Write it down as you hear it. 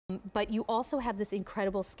But you also have this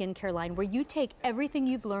incredible skincare line where you take everything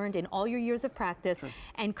you've learned in all your years of practice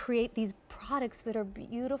and create these products that are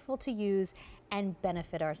beautiful to use and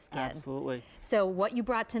benefit our skin. Absolutely. So what you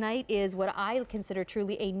brought tonight is what I consider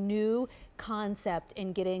truly a new concept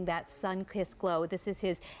in getting that sun-kissed glow. This is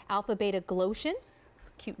his Alpha Beta Glotion.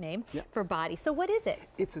 Cute name for body. So what is it?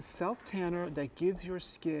 It's a self-tanner that gives your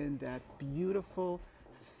skin that beautiful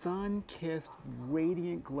sun-kissed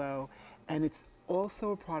radiant glow, and it's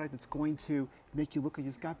also a product that's going to make you look like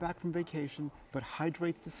you just got back from vacation, but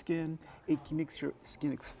hydrates the skin. It makes your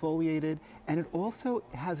skin exfoliated, and it also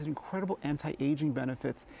has incredible anti-aging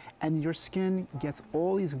benefits, and your skin gets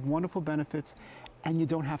all these wonderful benefits, and you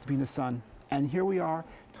don't have to be in the sun. And here we are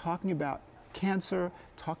talking about cancer,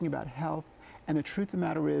 talking about health, and the truth of the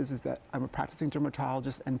matter is that I'm a practicing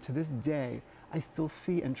dermatologist, and to this day, I still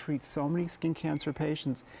see and treat so many skin cancer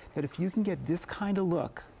patients that if you can get this kind of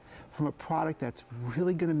look from a product that's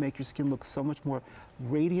really going to make your skin look so much more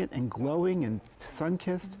radiant and glowing and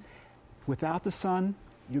sun-kissed, without the sun,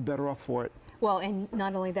 you're better off for it. Well, and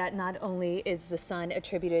not only that, not only is the sun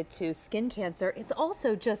attributed to skin cancer, it's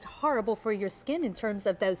also just horrible for your skin in terms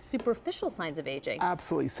of those superficial signs of aging.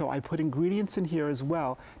 Absolutely. So I put ingredients in here as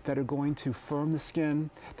well that are going to firm the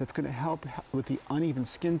skin, that's going to help with the uneven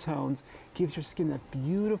skin tones, gives your skin that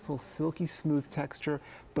beautiful, silky, smooth texture,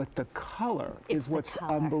 but the color is what's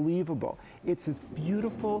unbelievable. It's this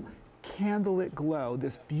beautiful, candlelit glow,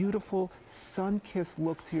 this beautiful sun-kissed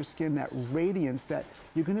look to your skin, that radiance that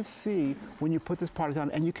you're going to see when you put this product on,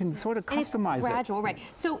 and you can sort of customize it's gradual, right?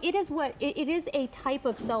 So it is it is a type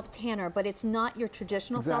of self-tanner, but it's not your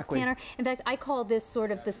traditional self-tanner. In fact, I call this sort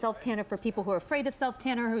of the self-tanner for people who are afraid of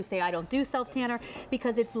self-tanner, who say I don't do self-tanner,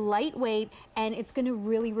 because it's lightweight and it's going to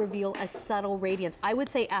really reveal a subtle radiance. I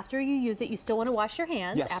would say after you use it, you still want to wash your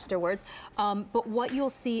hands afterwards, but what you'll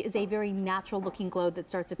see is a very natural-looking glow that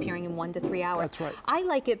starts appearing in 1 to 3 hours. That's right. I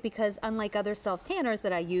like it because unlike other self-tanners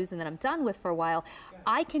that I use and that I'm done with for a while,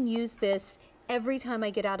 I can use this every time I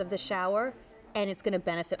get out of the shower, and it's going to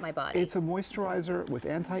benefit my body. It's a moisturizer with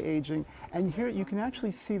anti-aging, and here you can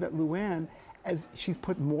actually see that Luann, as she's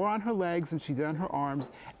put more on her legs than she did on her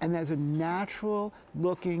arms, and there's a natural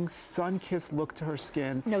looking sun-kissed look to her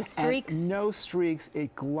skin. No streaks. And no streaks.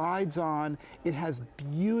 It glides on. It has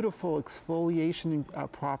beautiful exfoliation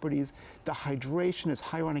properties. The hydration is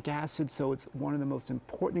hyaluronic acid, so it's one of the most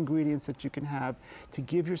important ingredients that you can have to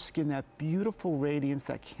give your skin that beautiful radiance,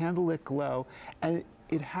 that candlelit glow. And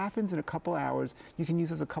it happens in a couple hours. You can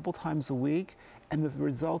use this a couple times a week, and the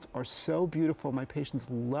results are so beautiful. My patients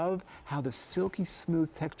love how the silky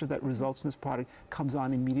smooth texture that results in this product comes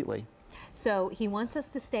on immediately. So he wants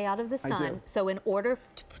us to stay out of the sun. So in order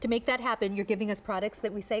to make that happen, you're giving us products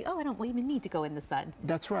that we say, oh, I don't even need to go in the sun.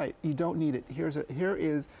 That's right. You don't need it. Here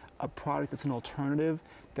is a product that's an alternative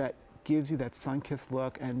that gives you that sun-kissed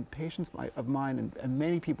look, and patients of mine and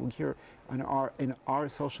many people here in our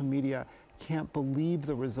social media can't believe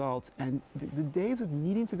the results, and the days of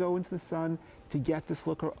needing to go into the sun to get this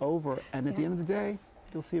look are over, and at the end of the day,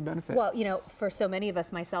 you'll see a benefit. Well, you know, for so many of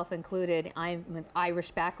us, myself included, I'm an Irish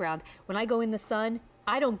background. When I go in the sun,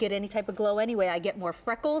 I don't get any type of glow anyway. I get more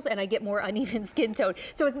freckles and I get more uneven skin tone.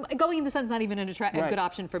 So going in the sun's not even a good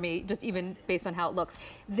option for me, just even based on how it looks.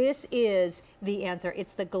 This is the answer.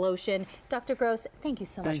 It's the Glotion. Dr. Gross, thank you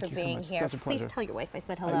so much for being here. Such a pleasure. Please tell your wife I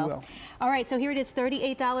said hello. I will. All right, so here it is,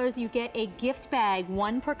 $38. You get a gift bag,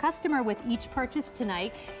 1 per customer with each purchase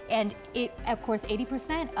tonight. And it, of course,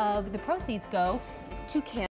 80% of the proceeds go to cancer.